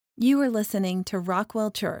You are listening to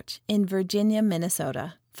Rockwell Church in Virginia,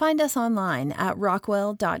 Minnesota. Find us online at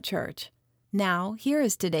rockwell.church. Now, here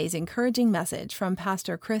is today's encouraging message from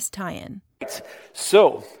Pastor Chris Tyan.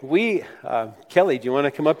 So, Kelly, do you want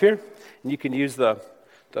to come up here? And you can use the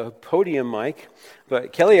podium mic.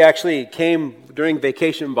 But Kelly actually came during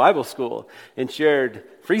vacation Bible school and shared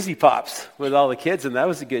Freezy Pops with all the kids, and that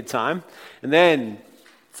was a good time. And then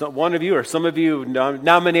one of you or some of you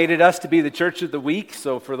nominated us to be the Church of the Week.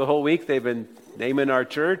 So for the whole week, they've been naming our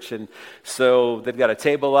church. And so they've got a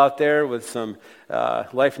table out there with some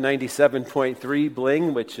Life 97.3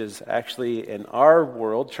 bling, which is actually in our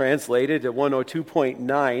world translated to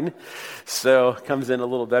 102.9. So it comes in a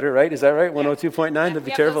little better, right? Is that right? 102.9? That'd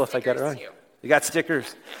be terrible if I got it wrong. You got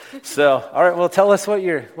stickers. So, all right, well, tell us what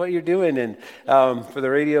you're doing and for the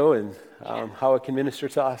radio and how it can minister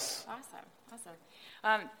to us. Awesome.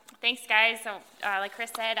 Thanks, guys. So, like Chris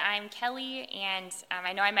said, I'm Kelly, and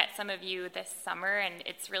I know I met some of you this summer, and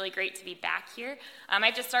it's really great to be back here. I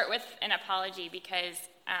just start with an apology because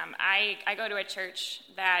I go to a church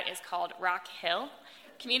that is called Rock Hill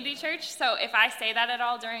Community Church. So if I say that at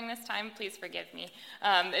all during this time, please forgive me.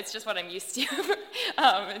 It's just what I'm used to.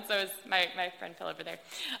 And so is my friend Phil over there.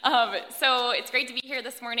 So it's great to be here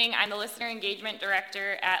this morning. I'm the Listener Engagement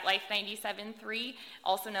Director at Life 97.3,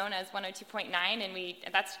 also known as 102.9,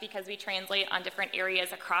 and that's because we translate on different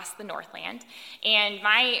areas across the Northland. And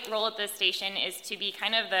my role at this station is to be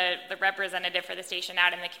kind of the representative for the station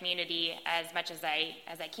out in the community as much as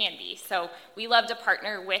I can be. So we love to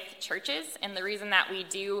partner with churches, and the reason that we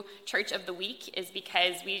do Church of the Week is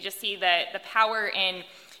because we just see the power in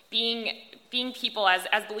being people as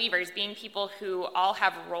believers, being people who all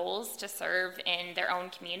have roles to serve in their own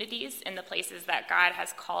communities, in the places that God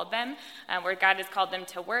has called them, where God has called them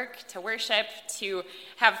to work, to worship, to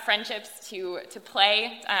have friendships, to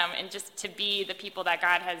play, and just to be the people that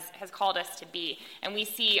God has called us to be. And we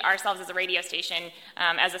see ourselves as a radio station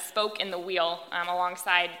as a spoke in the wheel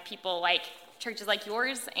alongside people like churches like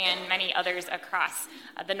yours and many others across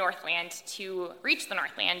the Northland to reach the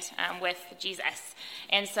Northland with Jesus.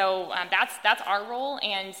 And so that's our role,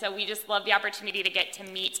 and so we just love the opportunity to get to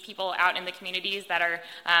meet people out in the communities that are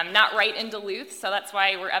not right in Duluth, so that's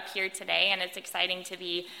why we're up here today, and it's exciting to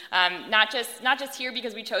be not just here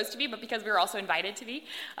because we chose to be, but because we were also invited to be.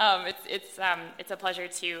 It's a pleasure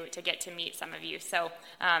to get to meet some of you. So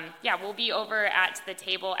we'll be over at the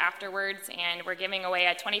table afterwards, and we're giving away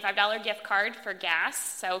a $25 gift card for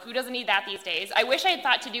gas. So who doesn't need that these days? I wish I had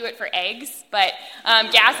thought to do it for eggs, but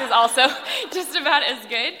gas is also just about as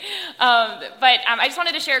good. But I just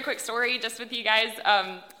wanted to share a quick story just with you guys,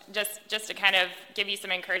 just to kind of give you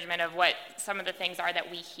some encouragement of what some of the things are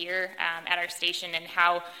that we hear at our station, and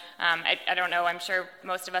how, I don't know, I'm sure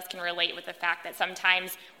most of us can relate with the fact that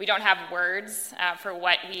sometimes we don't have words for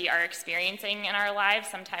what we are experiencing in our lives.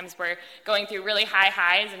 Sometimes we're going through really high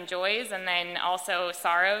highs and joys, and then also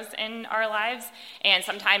sorrows in our lives, and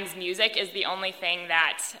sometimes music is the only thing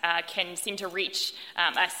that can seem to reach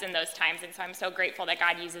us in those times, and so I'm so grateful that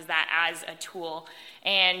God uses that as a tool.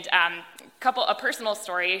 And a personal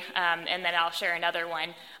story, and then I'll share another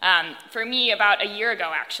one. For me, about a year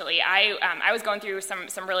ago, actually, I was going through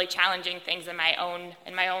some really challenging things in my own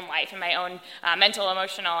life, in my own mental,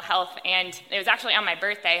 emotional health, and it was actually on my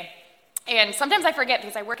birthday. And sometimes I forget,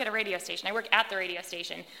 because I work at a radio station. I work at the radio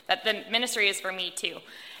station, that the ministry is for me too.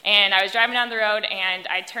 And I was driving down the road, and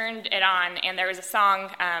I turned it on, and there was a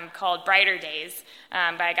song called Brighter Days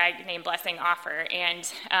by a guy named Blessing Offer.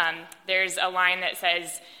 And there's a line that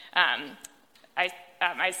says,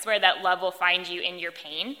 I swear that love will find you in your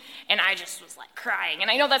pain. And I just was like crying. And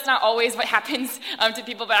I know that's not always what happens to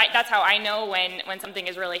people, but that's how I know when something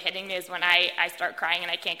is really hitting me, is when I start crying and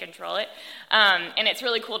I can't control it. And it's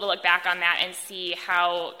really cool to look back on that and see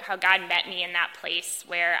how God met me in that place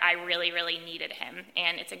where I really, really needed him.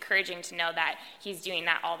 And it's encouraging to know that he's doing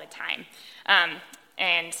that all the time.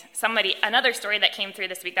 And another story that came through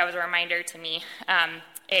this week that was a reminder to me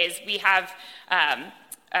is we have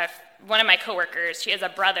one of my coworkers. She has a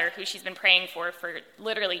brother who she's been praying for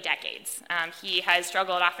literally decades. He has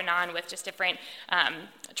struggled off and on with just different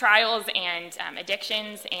trials and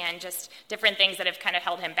addictions and just different things that have kind of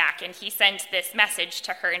held him back. And he sent this message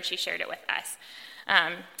to her, and she shared it with us.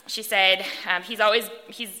 She said, he's always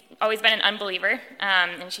been an unbeliever,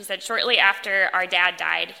 and she said, shortly after our dad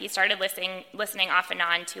died, he started listening off and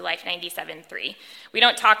on to Life 97.3. We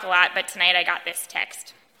don't talk a lot, but tonight I got this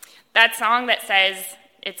text. That song that says,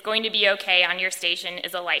 "It's going to be okay" on your station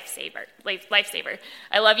is a lifesaver.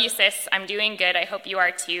 I love you, sis. I'm doing good. I hope you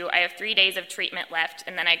are too. I have 3 days of treatment left,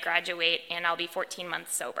 and then I graduate, and I'll be 14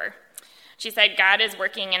 months sober. She said, God is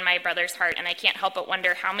working in my brother's heart, and I can't help but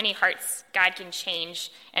wonder how many hearts God can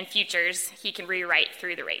change and futures he can rewrite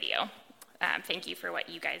through the radio. Thank you for what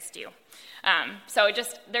you guys do.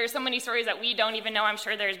 There's so many stories that we don't even know. I'm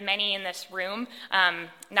sure there's many in this room,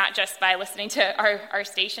 not just by listening to our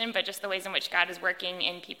station, but just the ways in which God is working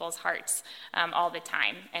in people's hearts all the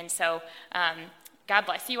time. And so God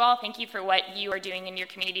bless you all. Thank you for what you are doing in your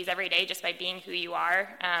communities every day just by being who you are.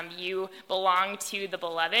 You belong to the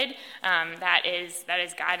beloved. That is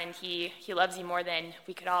God, and he loves you more than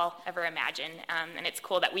we could all ever imagine. And it's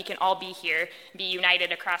cool that we can all be here, be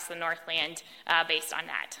united across the Northland based on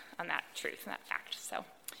that truth and that fact. So,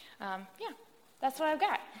 that's what I've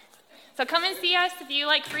got. So come and see us if you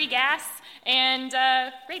like free gas and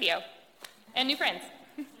radio and new friends.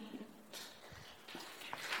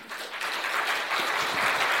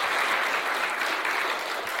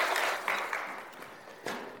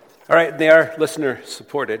 All right, they are listener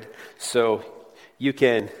supported, so you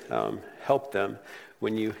can help them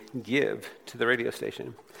when you give to the radio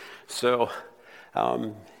station. So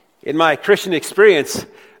in my Christian experience,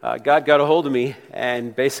 God got a hold of me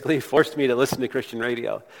and basically forced me to listen to Christian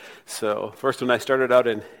radio. So first when I started out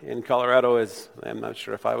in Colorado, I'm not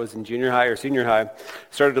sure if I was in junior high or senior high,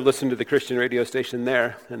 started to listen to the Christian radio station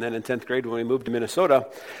there. And then in 10th grade when we moved to Minnesota,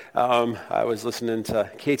 I was listening to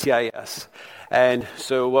KTIS. And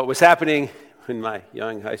so what was happening in my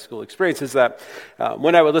young high school experience is that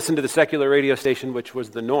when I would listen to the secular radio station, which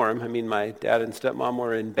was the norm, I mean, my dad and stepmom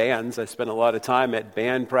were in bands. I spent a lot of time at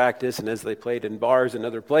band practice and as they played in bars and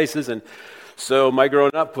other places. And so my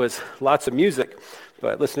growing up was lots of music.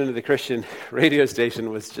 But listening to the Christian radio station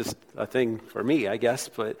was just a thing for me, I guess.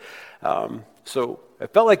 But so I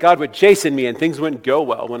felt like God would chasten me and things wouldn't go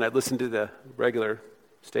well when I listened to the regular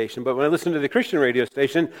station. But when I listened to the Christian radio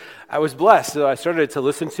station, I was blessed. So I started to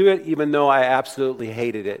listen to it, even though I absolutely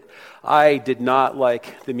hated it. I did not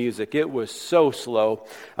like the music. It was so slow.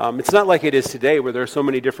 It's not like it is today where there are so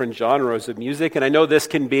many different genres of music. And I know this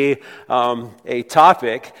can be a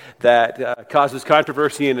topic that causes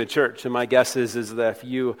controversy in a church. And my guess is that if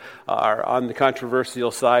you are on the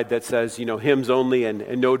controversial side that says, hymns only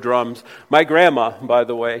and no drums. My grandma, by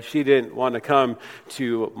the way, she didn't want to come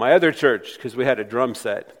to my other church because we had a drum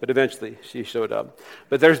set. But eventually she showed up.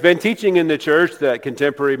 But there's been teaching in the church that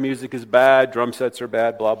contemporary music is bad, drum sets are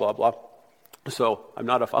bad, blah, blah, blah. So I'm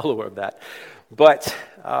not a follower of that. But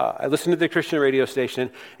I listened to the Christian radio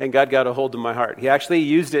station, and God got a hold of my heart. He actually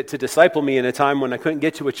used it to disciple me in a time when I couldn't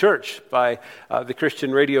get to a church by the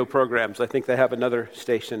Christian radio programs. I think they have another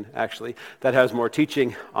station, actually, that has more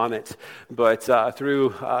teaching on it. But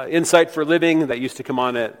through Insight for Living, that used to come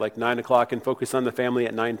on at like 9 o'clock, and Focus on the Family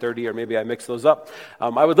at 9:30, or maybe I mix those up.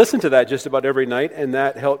 I would listen to that just about every night, and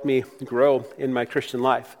that helped me grow in my Christian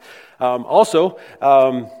life.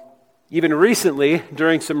 Even recently,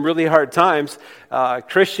 during some really hard times,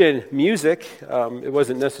 Christian music, it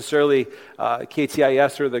wasn't necessarily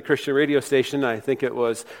KTIS or the Christian radio station. I think it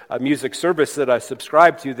was a music service that I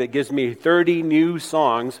subscribe to that gives me 30 new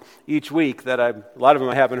songs each week that a lot of them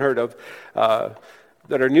I haven't heard of,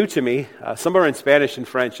 that are new to me. Some are in Spanish and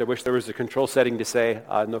French. I wish there was a control setting to say,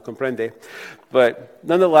 no comprende. But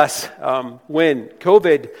nonetheless, when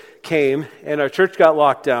COVID came and our church got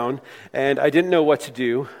locked down and I didn't know what to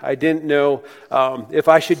do, I didn't know if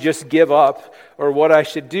I should just give up or what I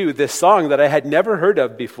should do, this song that I had never heard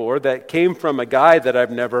of before that came from a guy that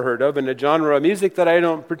I've never heard of in a genre of music that I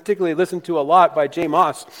don't particularly listen to a lot by Jay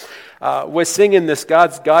Moss, was singing this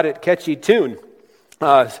God's Got It catchy tune.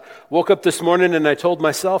 Woke up this morning and I told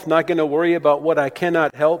myself, not going to worry about what I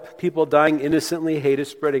cannot help. People dying innocently, hate is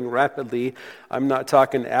spreading rapidly. I'm not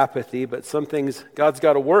talking apathy, but some things God's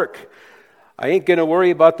got to work. I ain't going to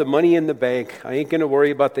worry about the money in the bank. I ain't going to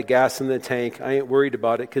worry about the gas in the tank. I ain't worried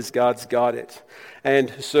about it because God's got it.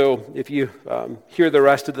 And so if you hear the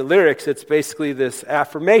rest of the lyrics, it's basically this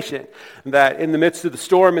affirmation that in the midst of the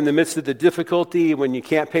storm, in the midst of the difficulty, when you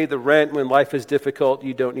can't pay the rent, when life is difficult,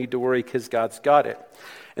 you don't need to worry because God's got it.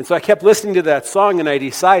 And so I kept listening to that song and I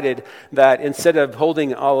decided that instead of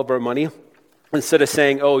holding all of our money, instead of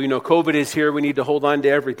saying, COVID is here, we need to hold on to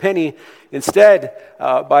every penny. Instead,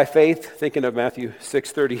 by faith, thinking of Matthew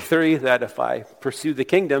 6:33, that if I pursue the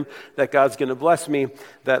kingdom, that God's going to bless me,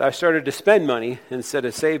 that I started to spend money instead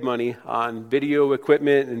of save money on video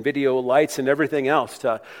equipment and video lights and everything else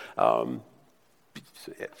to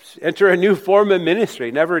enter a new form of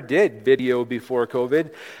ministry. Never did video before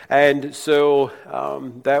COVID. And so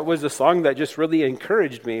that was a song that just really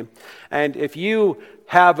encouraged me. And if you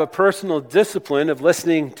have a personal discipline of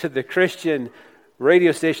listening to the Christian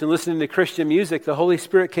radio station listening to Christian music, the Holy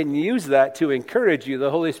Spirit can use that to encourage you.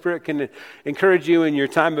 The Holy Spirit can encourage you in your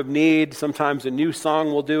time of need. Sometimes a new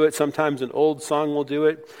song will do it. Sometimes an old song will do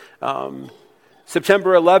it.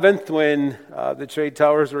 September 11th, when the trade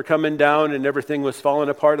towers were coming down and everything was falling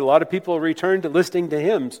apart, a lot of people returned to listening to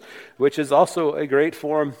hymns, which is also a great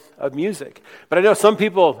form of music. But I know some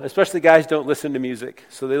people, especially guys, don't listen to music.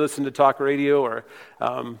 So they listen to talk radio or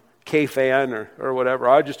K-Fan or whatever.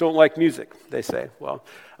 I just don't like music, they say. Well,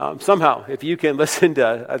 somehow, if you can listen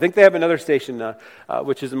to, I think they have another station,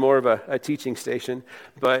 which is more of a teaching station.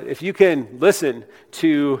 But if you can listen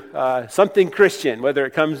to something Christian, whether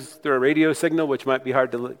it comes through a radio signal, which might be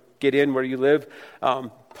hard to get in where you live,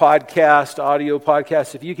 podcast, audio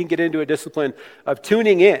podcast, if you can get into a discipline of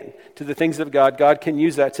tuning in to the things of God, God can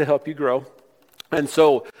use that to help you grow. And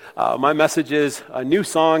so my message is a new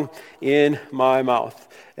song in my mouth.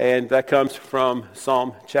 And that comes from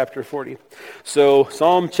Psalm chapter 40. So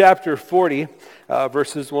Psalm chapter 40,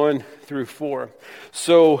 verses 1 through 4.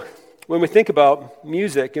 So when we think about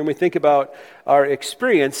music and we think about our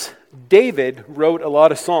experience, David wrote a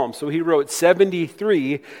lot of psalms. So he wrote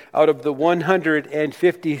 73 out of the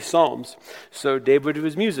 150 psalms. So David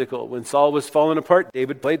was musical. When Saul was falling apart,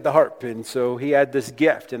 David played the harp. And so he had this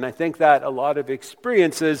gift. And I think that a lot of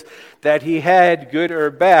experiences that he had, good or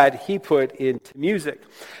bad, he put into music.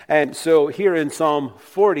 And so here in Psalm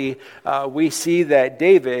 40, we see that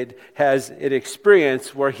David has an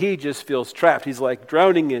experience where he just feels trapped. He's like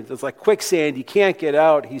drowning in, it's like quicksand. He can't get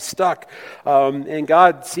out. He's stuck. And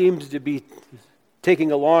God seems to be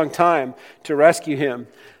taking a long time to rescue him.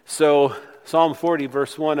 So Psalm 40,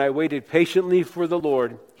 verse 1, I waited patiently for the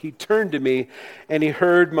Lord. He turned to me and he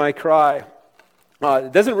heard my cry.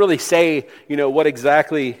 It doesn't really say, what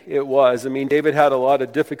exactly it was. I mean, David had a lot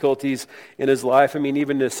of difficulties in his life. I mean,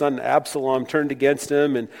 even his son Absalom turned against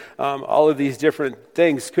him, and all of these different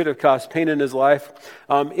things could have caused pain in his life.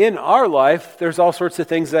 In our life, there's all sorts of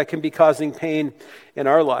things that can be causing pain in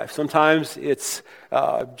our life. Sometimes it's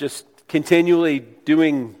just continually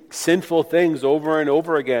doing sinful things over and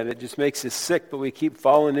over again. It just makes us sick, but we keep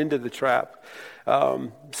falling into the trap.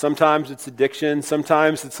 Sometimes it's addiction.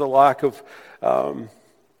 Sometimes it's a lack of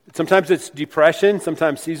sometimes it's depression,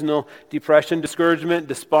 sometimes seasonal depression, discouragement,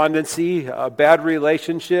 despondency, bad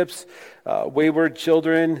relationships, wayward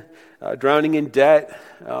children, drowning in debt,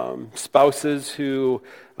 spouses who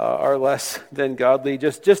are less than godly,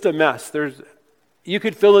 just a mess. You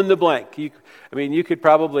could fill in the blank. You could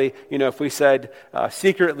probably, if we said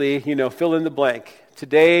secretly, fill in the blank.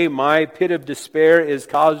 Today, my pit of despair is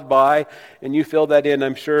caused by, and you fill that in,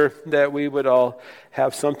 I'm sure that we would all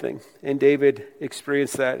have something. And David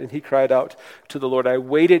experienced that, and he cried out to the Lord. I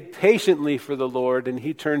waited patiently for the Lord, and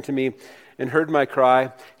he turned to me and heard my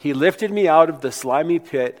cry. He lifted me out of the slimy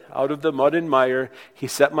pit, out of the mud and mire. He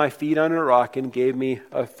set my feet on a rock and gave me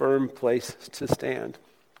a firm place to stand.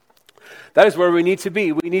 That is where we need to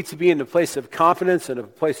be. We need to be in a place of confidence and a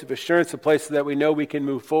place of assurance, a place that we know we can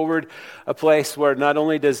move forward, a place where not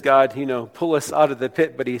only does God, pull us out of the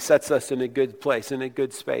pit, but he sets us in a good place, in a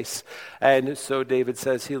good space. And so David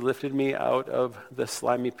says, he lifted me out of the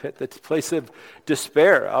slimy pit, the place of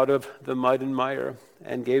despair, out of the mud and mire,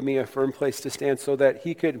 and gave me a firm place to stand so that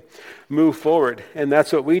he could move forward. And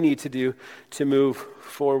that's what we need to do to move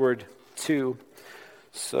forward too.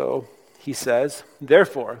 So he says,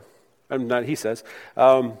 therefore,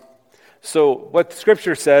 so what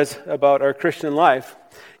Scripture says about our Christian life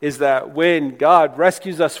is that when God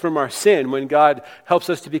rescues us from our sin, when God helps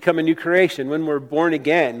us to become a new creation, when we're born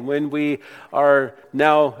again, when we are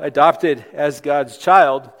now adopted as God's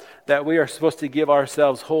child, that we are supposed to give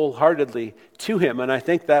ourselves wholeheartedly to him. And I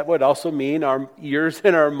think that would also mean our ears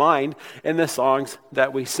and our mind in the songs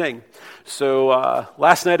that we sing. So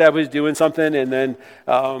last night I was doing something, and then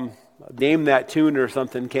Name That Tune or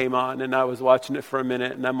something came on, and I was watching it for a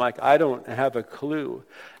minute, and I'm like, I don't have a clue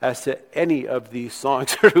as to any of these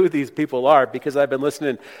songs or who these people are, because I've been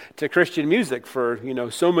listening to Christian music for,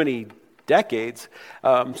 so many decades.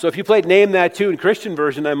 So if you played Name That Tune Christian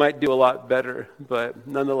version, I might do a lot better, but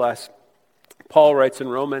nonetheless, Paul writes in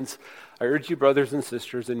Romans, I urge you, brothers and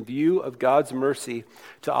sisters, in view of God's mercy,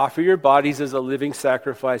 to offer your bodies as a living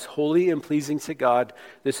sacrifice, holy and pleasing to God.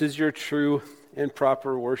 This is your true and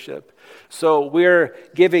proper worship. So we're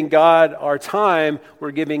giving God our time,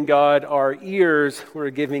 we're giving God our ears, we're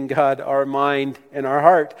giving God our mind and our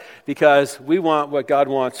heart, because we want what God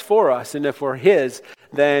wants for us. And if we're his,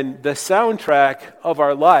 then the soundtrack of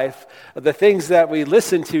our life, the things that we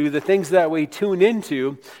listen to, the things that we tune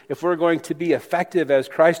into, if we're going to be effective as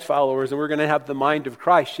Christ followers and we're going to have the mind of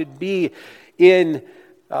Christ, should be on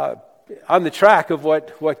the track of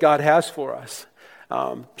what God has for us.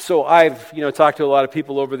 So I've, talked to a lot of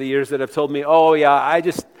people over the years that have told me, oh yeah,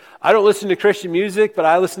 I don't listen to Christian music, but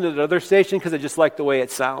I listen to the other station because I just like the way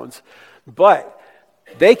it sounds. But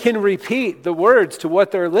they can repeat the words to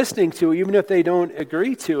what they're listening to, even if they don't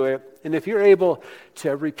agree to it. And if you're able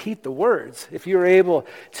to repeat the words, if you're able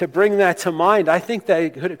to bring that to mind, I think that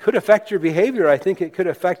it could affect your behavior. I think it could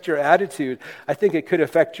affect your attitude. I think it could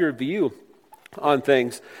affect your view on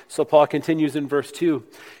things. So Paul continues in verse 2.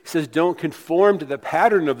 He says, don't conform to the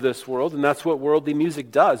pattern of this world, and that's what worldly music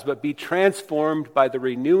does, but be transformed by the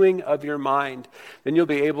renewing of your mind. Then you'll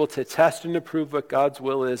be able to test and approve what God's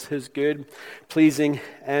will is, his good, pleasing,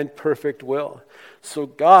 and perfect will. So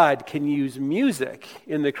God can use music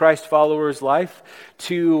in the Christ follower's life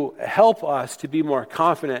to help us to be more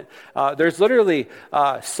confident. There's literally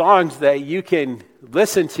songs that you can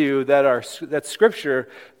listen to that's Scripture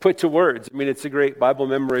put to words. I mean, it's a great Bible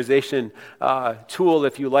memorization tool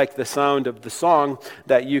if you like the sound of the song,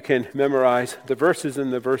 that you can memorize the verses,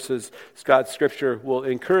 and the verses, God's Scripture will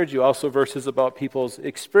encourage you. Also, verses about people's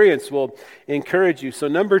experience will encourage you. So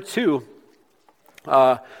number 2,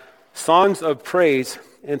 songs of praise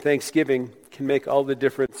and thanksgiving can make all the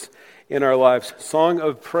difference in our lives. Song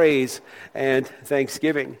of praise and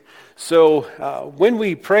thanksgiving. So when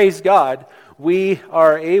we praise God, we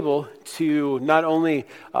are able to not only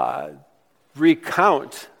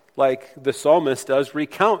recount, like the psalmist does,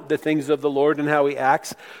 recount the things of the Lord and how he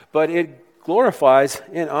acts, but it glorifies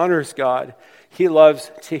and honors God. He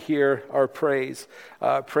loves to hear our praise.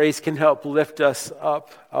 Praise can help lift us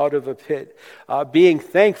up out of a pit. Being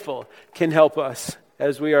thankful can help us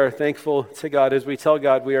as we are thankful to God, as we tell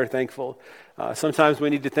God we are thankful. Sometimes we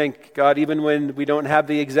need to thank God even when we don't have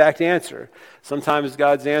the exact answer. Sometimes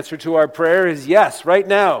God's answer to our prayer is yes, right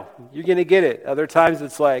now. You're going to get it. Other times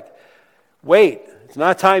it's like, wait, it's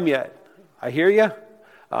not time yet. I hear you.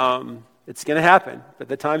 It's going to happen, but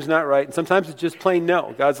the time's not right. And sometimes it's just plain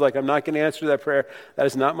no. God's like, I'm not going to answer that prayer. That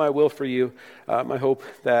is not my will for you. I hope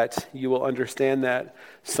that you will understand that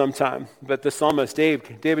sometime. But the psalmist,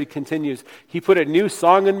 David continues, he put a new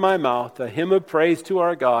song in my mouth, a hymn of praise to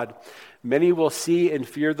our God. Many will see and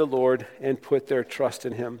fear the Lord and put their trust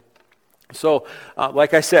in him. So,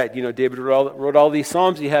 like I said, David wrote all these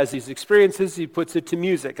psalms. He has these experiences. He puts it to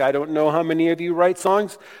music. I don't know how many of you write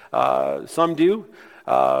songs. Some do.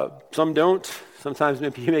 Some don't. Sometimes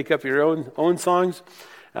maybe you make up your own songs.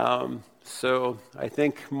 So I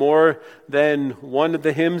think more than one of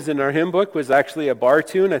the hymns in our hymn book was actually a bar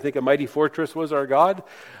tune. I think A Mighty Fortress Was Our God.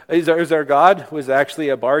 Is Our God was actually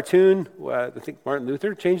a bar tune. I think Martin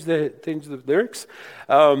Luther changed the lyrics.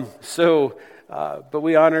 But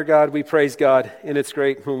we honor God, we praise God, and it's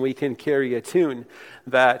great when we can carry a tune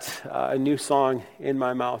that a new song in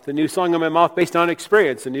my mouth. A new song in my mouth based on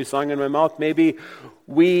experience. A new song in my mouth. Maybe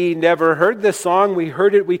we never heard this song. We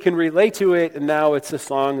heard it, we can relate to it, and now it's a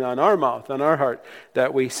song on our mouth, on our heart,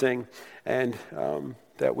 that we sing and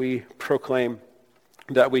that we proclaim,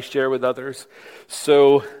 that we share with others.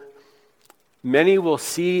 So many will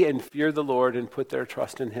see and fear the Lord and put their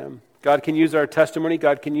trust in him. God can use our testimony.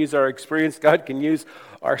 God can use our experience. God can use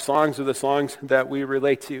our songs or the songs that we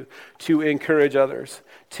relate to encourage others,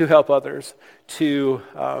 to help others, to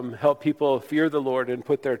help people fear the Lord and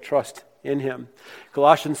put their trust in him.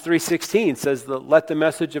 Colossians 3:16 says that let the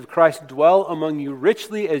message of Christ dwell among you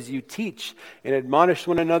richly as you teach and admonish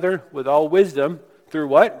one another with all wisdom. Through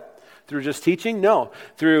what? Through just teaching? No.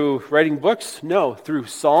 Through writing books? No. Through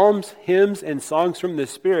psalms, hymns, and songs from the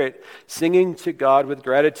Spirit, singing to God with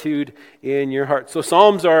gratitude in your heart. So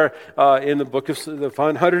psalms are in the book of the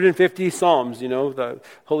 150 psalms. The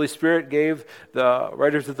Holy Spirit gave the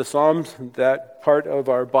writers of the psalms that part of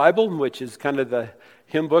our Bible, which is kind of the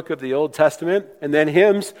hymn book of the Old Testament. And then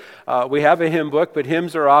hymns, we have a hymn book, but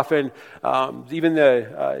hymns are often, even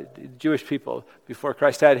the Jewish people before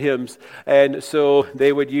Christ had hymns. And so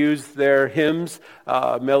they would use their hymns,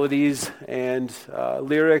 melodies, and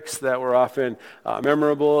lyrics that were often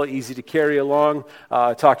memorable, easy to carry along,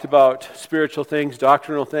 talked about spiritual things,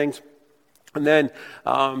 doctrinal things. And then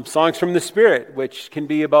songs from the Spirit, which can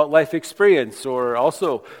be about life experience or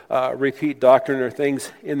also repeat doctrine or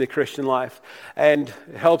things in the Christian life. And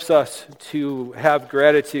helps us to have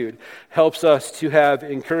gratitude, helps us to have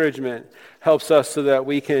encouragement, helps us so that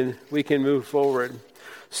we can move forward.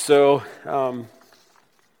 So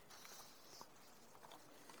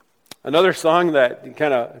another song that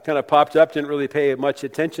kind of popped up, didn't really pay much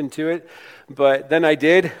attention to it, but then I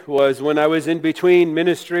did, was when I was in between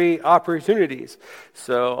ministry opportunities.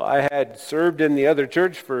 So I had served in the other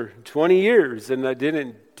church for 20 years, and I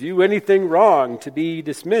didn't do anything wrong to be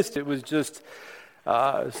dismissed. It was just,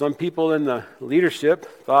 Some people in the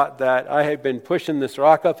leadership thought that I had been pushing this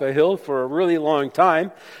rock up a hill for a really long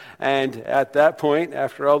time. And at that point,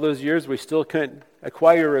 after all those years, we still couldn't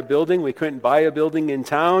acquire a building. We couldn't buy a building in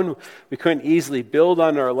town. We couldn't easily build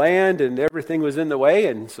on our land, and everything was in the way.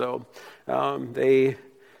 And so they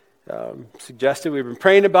suggested, we've been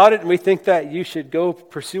praying about it, and we think that you should go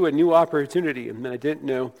pursue a new opportunity. And I didn't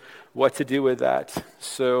know what to do with that.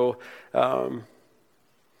 So, and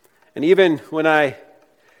even when I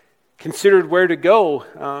considered where to go,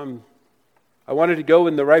 I wanted to go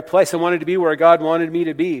in the right place. I wanted to be where God wanted me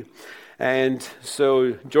to be. And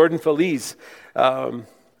so Jordan Feliz, in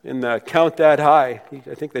the Count That High,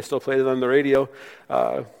 I think they still play it on the radio,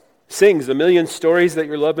 sings, "A million stories that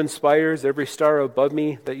your love inspires, every star above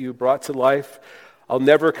me that you brought to life. I'll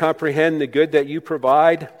never comprehend the good that you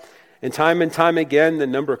provide. And time again, the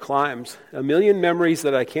number climbs. A million memories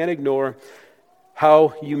that I can't ignore.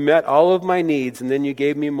 How you met all of my needs, and then you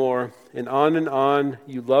gave me more. And on,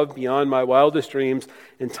 you loved beyond my wildest dreams.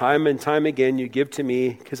 And time again, you give to me,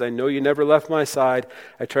 because I know you never left my side.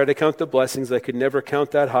 I try to count the blessings, I could never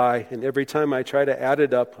count that high. And every time I try to add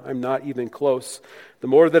it up, I'm not even close. The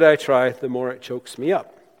more that I try, the more it chokes me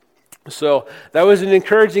up." So that was an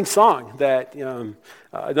encouraging song. That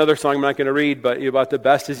another song I'm not going to read, but about the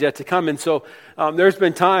best is yet to come. And so there's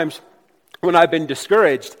been times when I've been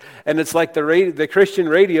discouraged, and it's like the Christian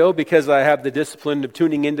radio, because I have the discipline of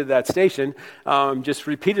tuning into that station, just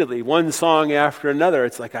repeatedly, one song after another.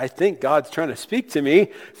 It's like, I think God's trying to speak to me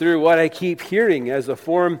through what I keep hearing as a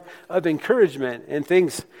form of encouragement. And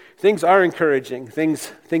things are encouraging.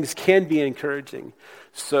 Things can be encouraging.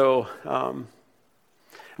 So, on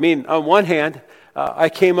one hand, I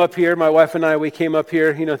came up here, my wife and I, we came up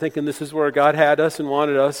here, thinking this is where God had us and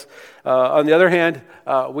wanted us. On the other hand,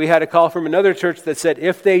 we had a call from another church that said,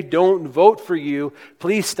 if they don't vote for you,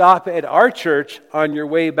 please stop at our church on your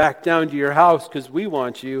way back down to your house, because we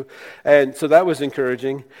want you. And so that was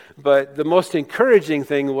encouraging. But the most encouraging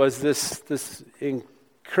thing was this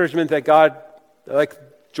encouragement that God, like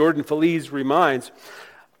Jordan Feliz reminds,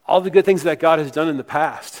 all the good things that God has done in the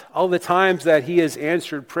past, all the times that He has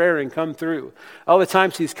answered prayer and come through, all the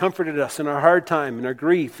times He's comforted us in our hard time, in our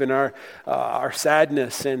grief, in our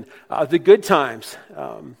sadness, and the good times,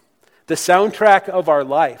 the soundtrack of our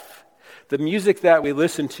life, the music that we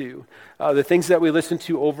listen to, the things that we listen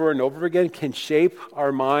to over and over again can shape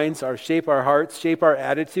our minds, shape our hearts, shape our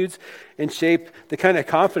attitudes, and shape the kind of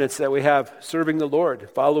confidence that we have serving the Lord,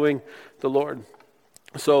 following the Lord.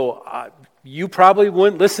 So you probably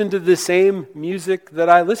wouldn't listen to the same music that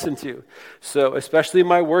I listen to. So especially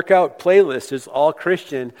my workout playlist is all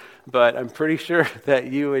Christian, but I'm pretty sure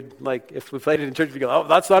that you would, like, if we played it in church, you'd go, oh,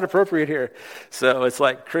 that's not appropriate here. So it's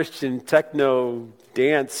like Christian techno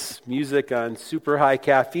dance music on super high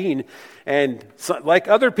caffeine. And so, like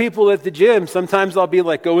other people at the gym, sometimes I'll be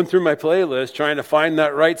like going through my playlist trying to find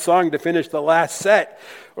that right song to finish the last set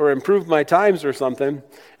or improve my times or something.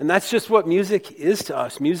 And that's just what music is to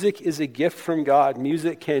us. Music is a gift from God.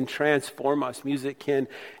 Music can transform us. Music can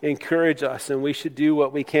encourage us. And we should do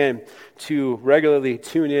what we can to regularly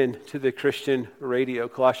tune in to the Christian radio.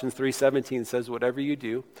 Colossians 3:17 says, whatever you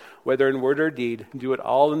do, whether in word or deed, do it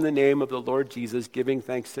all in the name of the Lord Jesus, giving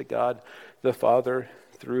thanks to God the Father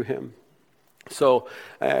through Him. So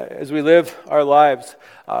as we live our lives,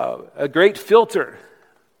 a great filter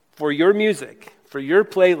for your music, for your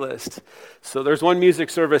playlist. So there's one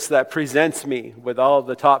music service that presents me with all of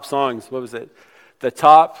the top songs. What was it? I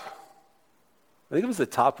think it was the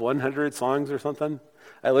top 100 songs or something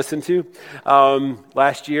I listened to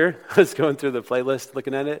last year. I was going through the playlist,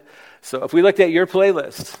 looking at it. So if we looked at your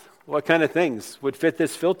playlist, what kind of things would fit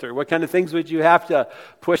this filter? What kind of things would you have to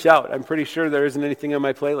push out? I'm pretty sure there isn't anything on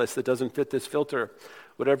my playlist that doesn't fit this filter.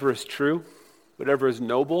 Whatever is true, whatever is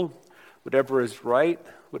noble, whatever is right,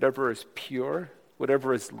 whatever is pure,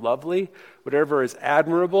 whatever is lovely, whatever is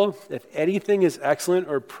admirable, if anything is excellent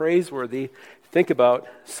or praiseworthy, think about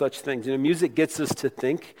such things. Music gets us to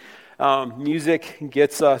think. Music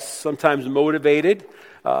gets us sometimes motivated.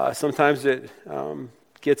 Sometimes it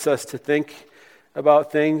gets us to think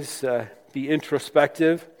about things, be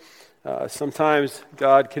introspective. Sometimes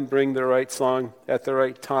God can bring the right song at the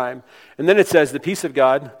right time. And then it says, the peace of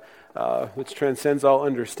God, which transcends all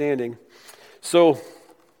understanding. So,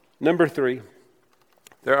 number 3,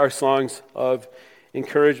 there are songs of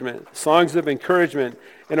encouragement. Songs of encouragement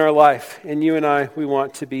in our life. And you and I, we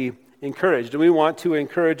want to be encouraged. And we want to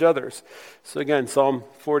encourage others. So again, Psalm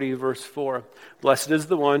 40, verse 4. Blessed is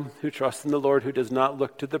the one who trusts in the Lord, who does not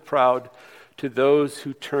look to the proud, to those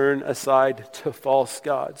who turn aside to false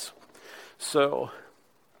gods. So,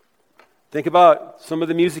 Think about some of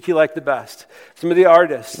the music you like the best. Some of the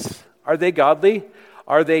artists. Are they godly?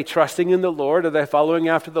 Are they trusting in the Lord? Are they following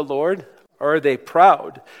after the Lord? Or are they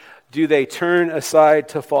proud? Do they turn aside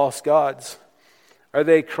to false gods? Are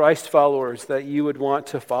they Christ followers that you would want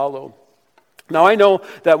to follow? Now, I know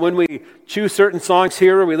that when we choose certain songs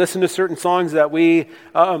here or we listen to certain songs that we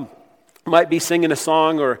might be singing a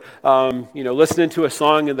song or listening to a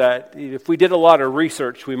song that if we did a lot of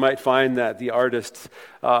research, we might find that the artists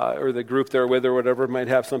or the group they're with or whatever might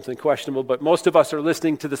have something questionable. But most of us are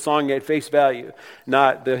listening to the song at face value,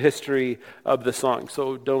 not the history of the song.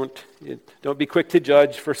 So don't be quick to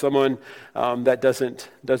judge for someone that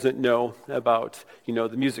doesn't know about the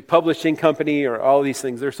music publishing company or all these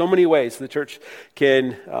things. There's so many ways the church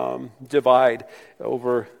can divide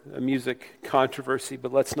over a music controversy,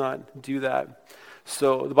 but let's not do that.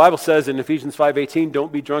 So the Bible says in Ephesians 5:18,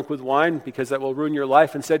 don't be drunk with wine because that will ruin your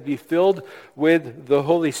life. Instead, be filled with the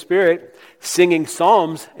Holy Spirit, singing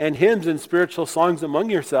psalms and hymns and spiritual songs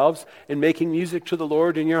among yourselves and making music to the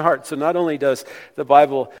Lord in your heart. So not only does the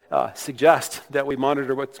Bible suggest that we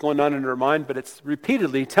monitor what's going on in our mind, but it's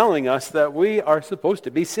repeatedly telling us that we are supposed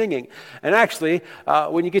to be singing. And actually,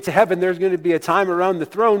 when you get to heaven, there's going to be a time around the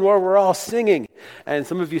throne where we're all singing. And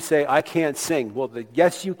some of you say, I can't sing. Well,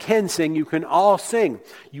 yes, you can sing. You can all sing.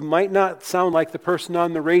 You might not sound like the person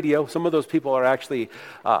on the radio. Some of those people are actually,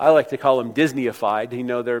 I like to call them Disneyified.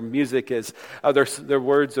 Their music is, their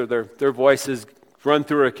words or their voices run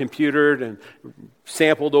through a computer and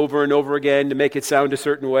sampled over and over again to make it sound a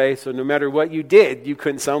certain way. So no matter what you did, you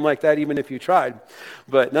couldn't sound like that even if you tried.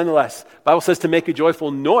 But nonetheless, the Bible says to make a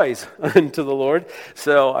joyful noise unto the Lord.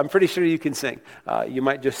 So I'm pretty sure you can sing. You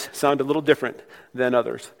might just sound a little different than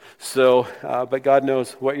others. So, but God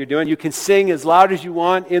knows what you're doing. You can sing as loud as you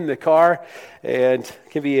want in the car, and it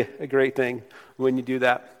can be a great thing when you do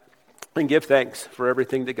that. And give thanks for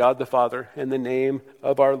everything to God the Father in the name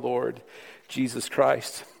of our Lord Jesus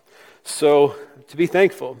Christ. So to be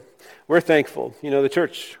thankful, we're thankful. The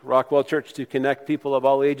church, Rockwell Church, to connect people of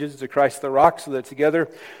all ages to Christ the Rock so that together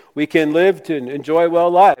we can live to enjoy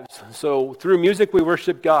well lives. So through music we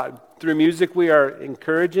worship God. Through music we are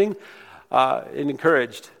encouraging and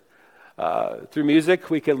encouraged. Through music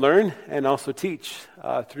we can learn and also teach.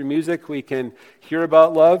 Through music we can hear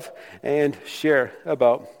about love and share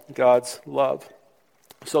about God's love.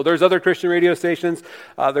 So there's other Christian radio stations.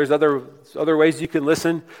 There's other ways you can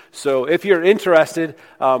listen. So if you're interested,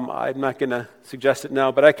 I'm not going to suggest it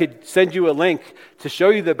now, but I could send you a link to show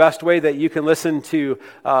you the best way that you can listen to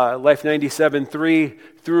Life 97.3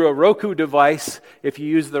 through a Roku device if you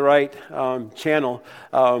use the right channel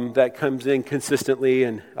that comes in consistently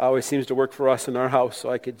and always seems to work for us in our house.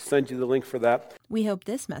 So I could send you the link for that. We hope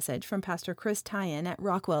this message from Pastor Chris Tyen at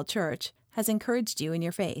Rockwell Church has encouraged you in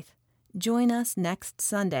your faith. Join us next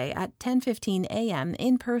Sunday at 10:15 a.m.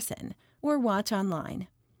 in person or watch online.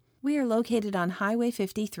 We are located on Highway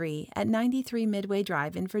 53 at 93 Midway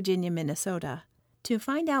Drive in Virginia, Minnesota. To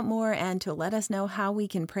find out more and to let us know how we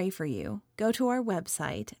can pray for you, go to our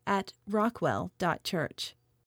website at rockwell.church.